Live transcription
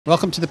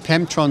Welcome to the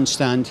Pemtron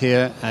stand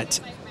here at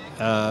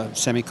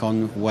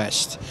Semicon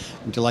West.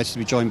 I'm delighted to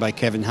be joined by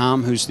Kevin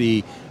Hahm, who's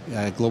the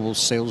Global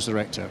Sales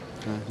Director.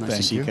 Nice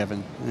to see you,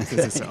 Kevin. This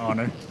is an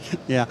honor.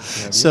 Yeah.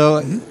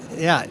 So,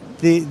 yeah,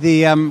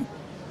 the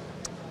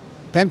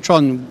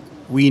Pemtron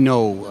we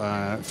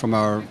know from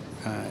our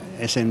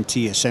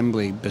SMT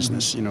assembly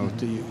business. You know,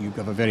 you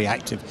have a very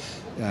active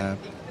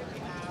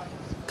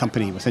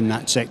company within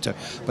that sector,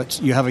 but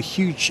you have a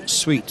huge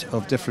suite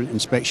of different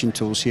inspection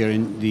tools here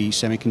in the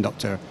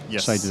semiconductor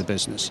side of the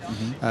business.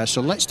 So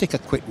let's take a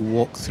quick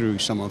walk through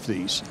some of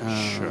these,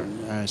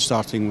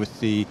 starting with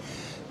the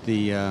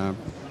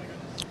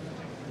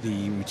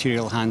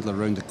material handler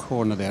around the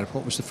corner there.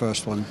 What was the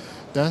first one?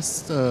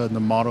 That's the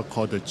model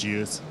called the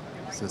ZEUS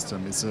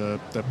system. It's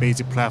the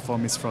basic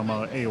platform is from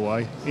our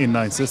AOI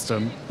inline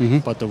system,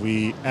 but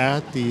we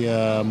add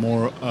the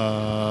more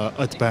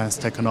advanced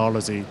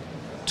technology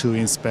to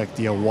inspect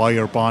the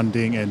wire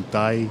bonding and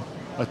die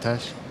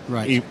attach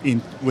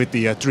with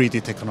the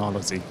 3D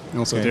technology.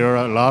 Okay. So there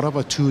are a lot of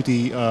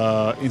 2D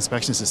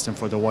inspection system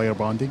for the wire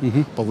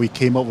bonding, but we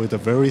came up with a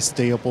very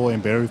stable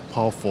and very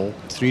powerful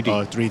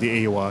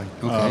 3D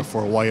AOI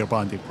for wire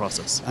bonding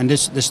process. And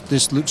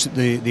this looks at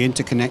the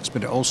interconnects,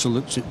 but it also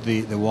looks at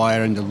the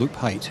wire and the loop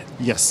height.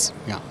 Yes.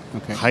 Yeah.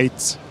 Okay.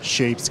 Heights,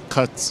 shapes,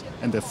 cuts,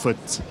 and the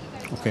foot.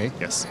 Okay.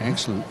 Yes.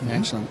 Excellent.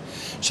 Excellent.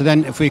 So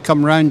then, if we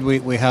come round,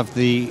 we have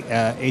the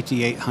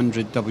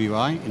 8800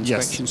 WI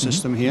inspection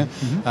system here.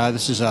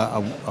 This is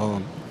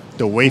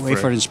the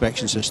wafer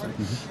inspection system.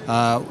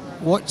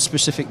 What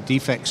specific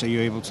defects are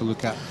you able to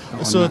look at?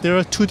 So there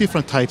are two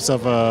different types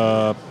of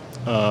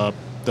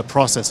the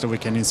process that we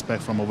can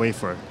inspect from a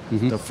wafer.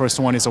 The first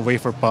one is a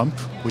wafer bump,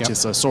 which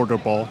is a solder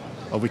ball.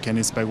 We can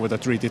inspect with a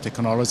 3D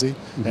technology,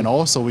 and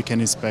also we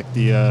can inspect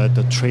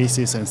the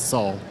traces and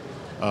saw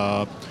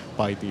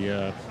by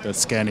the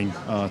scanning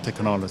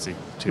technology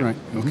too. Right.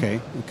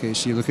 Okay. Okay.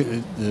 So you look at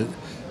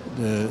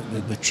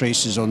the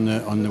traces on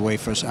the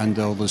wafers and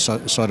all the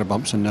solder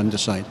bumps on the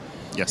underside.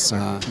 Yes,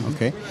 sir.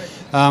 Okay.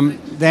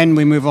 Then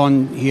we move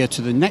on here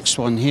to the next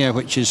one here,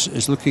 which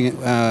is looking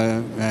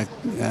at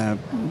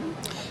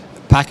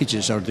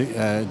packages or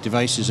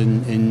devices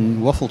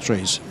in waffle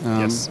trays.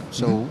 Yes.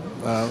 So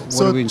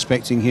what are we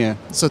inspecting here?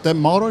 So that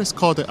model is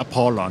called the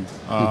Apollon.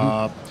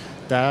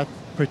 That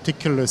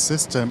particular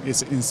system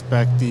is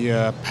inspect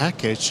the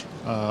package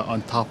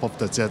on top of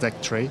the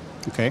JEDEC tray.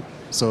 Okay.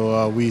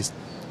 So we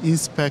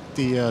inspect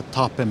the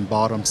top and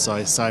bottom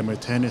side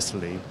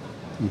simultaneously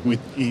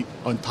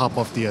on top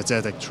of the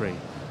JEDEC tray.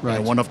 Right.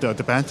 And one of the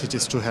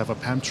advantages to have a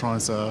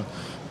Pemtron's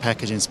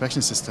package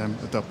inspection system,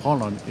 the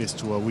Apollon, is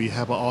to we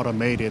have an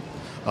automated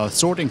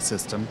sorting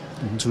system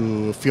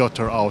to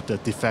filter out the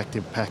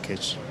defective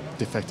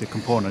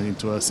component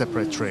into a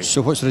separate tray.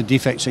 So what sort of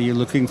defects are you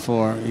looking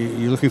for?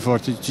 You're looking for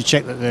to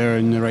check that they're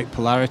in the right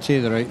polarity,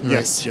 the right...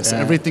 Yes,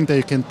 everything that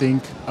you can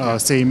think,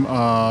 same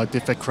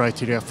defect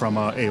criteria from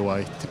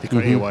AOI, typical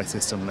AOI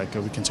system, like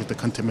we can check the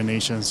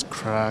contaminations,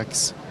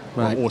 cracks,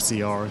 or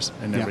OCRs,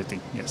 and everything,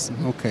 yes.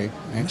 Okay,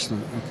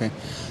 excellent, okay.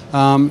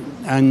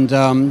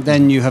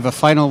 Then you have a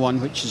final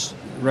one, which is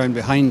round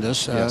behind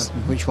us.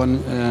 Which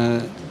one?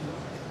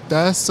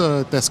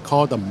 That's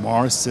called a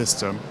Mars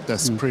system.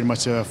 That's pretty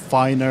much a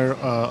finer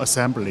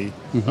assembly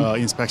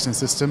inspection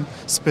system,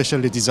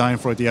 specially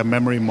designed for the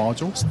memory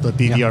modules, the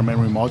DDR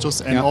memory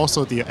modules, and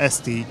also the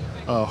SD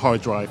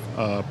hard drive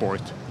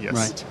board.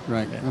 Yes.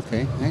 Right. Yeah.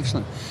 Okay.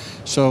 Excellent.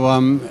 So,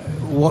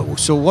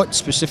 what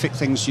specific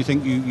things do you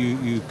think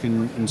you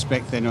can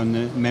inspect then on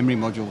the memory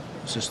module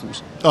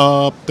systems?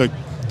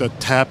 The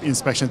tab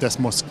inspection, that's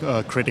most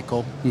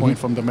critical point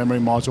from the memory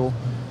module.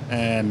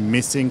 And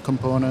missing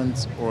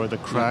components or the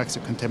cracks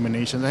or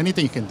contaminations,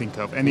 anything you can think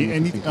of,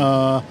 any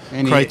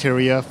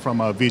criteria from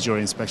a visual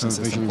inspection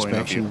system point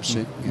of view.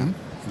 Yeah,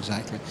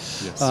 exactly.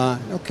 Yes.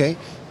 Okay,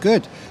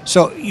 good.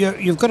 So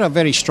you've got a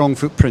very strong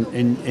footprint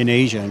in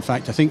Asia. In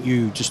fact, I think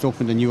you just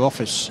opened a new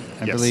office,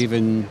 I believe,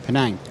 in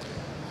Penang.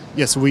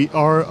 Yes, we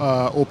are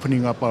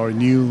opening up our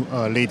new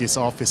latest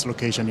office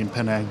location in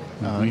Penang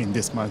in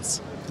this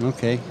month.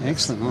 Okay,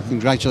 excellent. Well,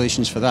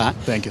 congratulations for that.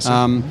 Thank you,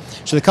 sir.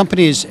 So the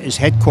company is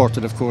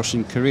headquartered, of course,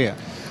 in Korea.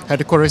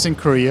 Headquarters in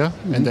Korea,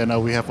 and then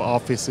we have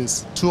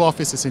two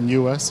offices in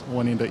U.S.,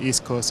 one in the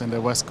East Coast and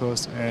the West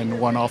Coast, and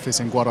one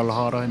office in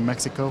Guadalajara in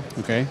Mexico.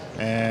 Okay.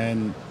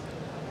 And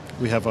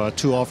we have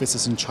 2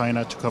 offices in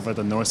China to cover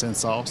the north and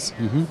south.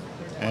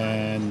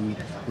 And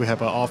we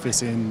have an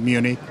office in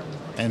Munich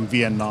and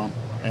Vietnam.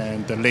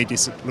 And the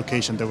latest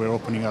location that we're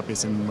opening up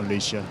is in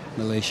Malaysia.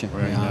 Malaysia,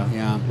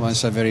 yeah. Well,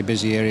 it's a very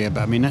busy area,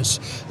 but I mean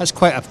that's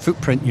quite a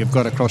footprint you've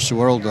got across the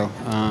world, though,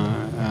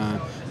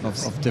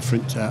 of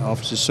different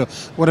offices. So,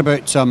 what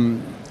about?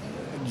 Do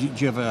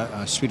you have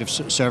a suite of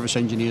service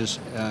engineers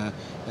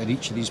at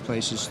each of these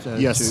places?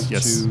 Yes.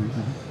 To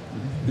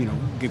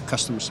give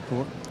customer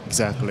support.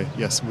 Exactly.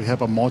 Yes, we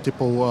have a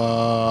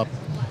multiple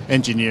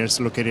engineers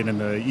located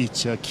in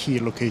each key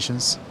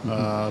locations.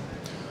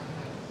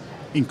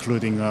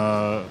 Including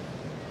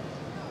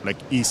like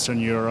Eastern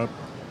Europe,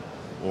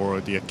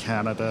 or the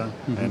Canada,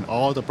 and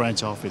all the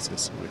branch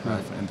offices we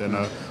have. And then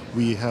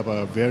we have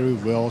a very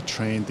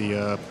well-trained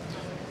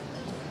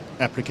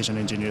application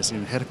engineers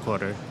in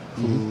headquarters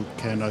who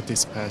can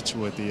dispatch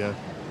with the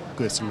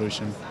good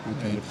solution.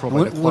 Okay. And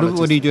provide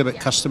What do you do about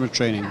customer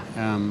training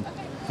in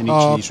each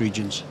of these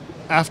regions?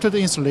 After the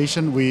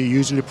installation, we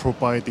usually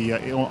provide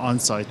the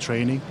on-site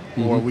training,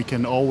 or we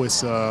can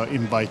always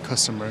invite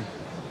customer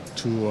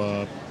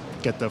to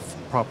get the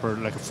proper,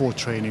 like a full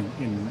training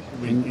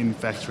in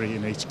factory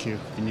in HQ.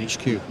 In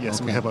HQ. Yes,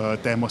 okay. we have a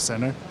demo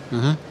center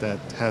that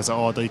has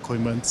all the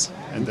equipment,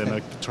 and then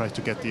I try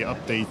to get the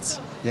updates.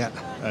 Yeah.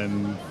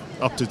 And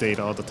up to date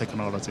all the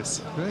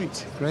technologies.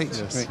 Great.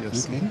 Yes.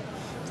 Okay.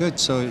 Good.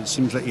 So it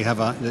seems like you have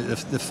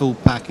the full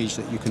package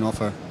that you can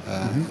offer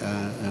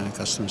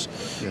customers.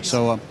 Yes.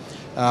 So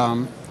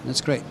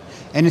that's great.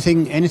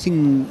 Anything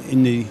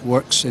in the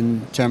works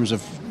in terms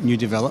of new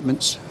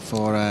developments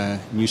for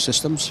new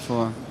systems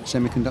for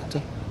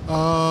semiconductor?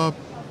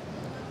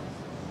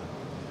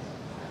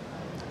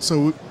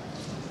 So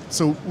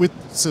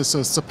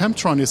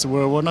Pemtron is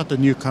we're not a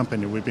new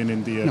company. We've been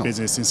in the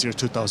business since year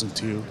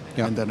 2002,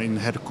 and then in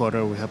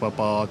headquarters we have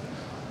about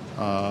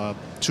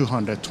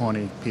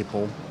 220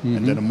 people,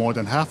 and then more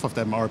than half of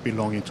them are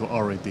belonging to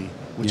R&D,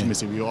 which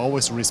means we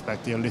always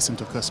respect, listen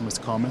to customers'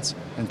 comments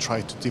and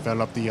try to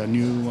develop the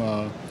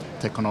new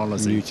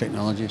technology. New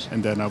technologies.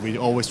 And then we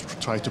always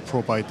try to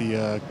provide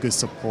the good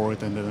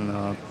support and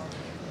then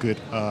good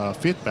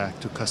feedback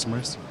to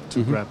customers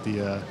to grab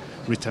the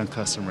return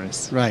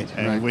customers. Right.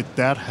 And with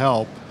that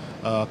help,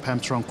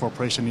 Pemtron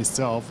Corporation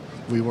itself,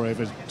 we were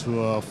able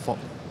to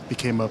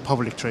become a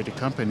public traded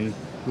company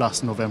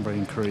last November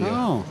in Korea.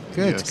 Oh,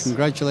 good! Yes.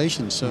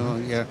 Congratulations. So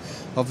you're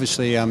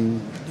obviously,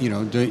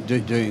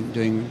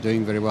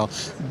 doing very well.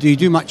 Do you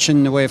do much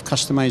in the way of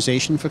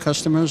customization for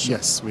customers?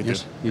 Yes, we do.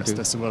 You do.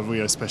 That's where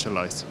we are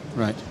specialized.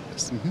 Right.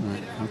 Yes.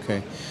 Right.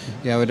 Okay.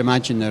 Yeah, I would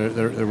imagine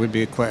there would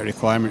be quite a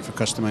requirement for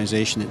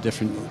customization at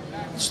different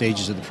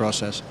stages of the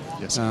process.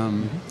 Yes.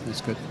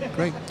 That's good.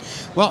 Great.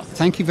 Well,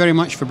 thank you very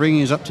much for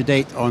bringing us up to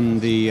date on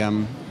the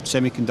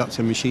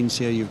semiconductor machines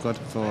here you've got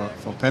for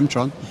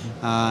Pemtron.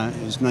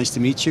 It was nice to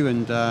meet you,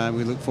 and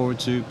we look forward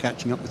to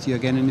catching up with you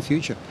again in the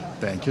future.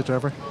 Thank you,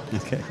 Trevor.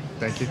 Okay.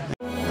 Thank you.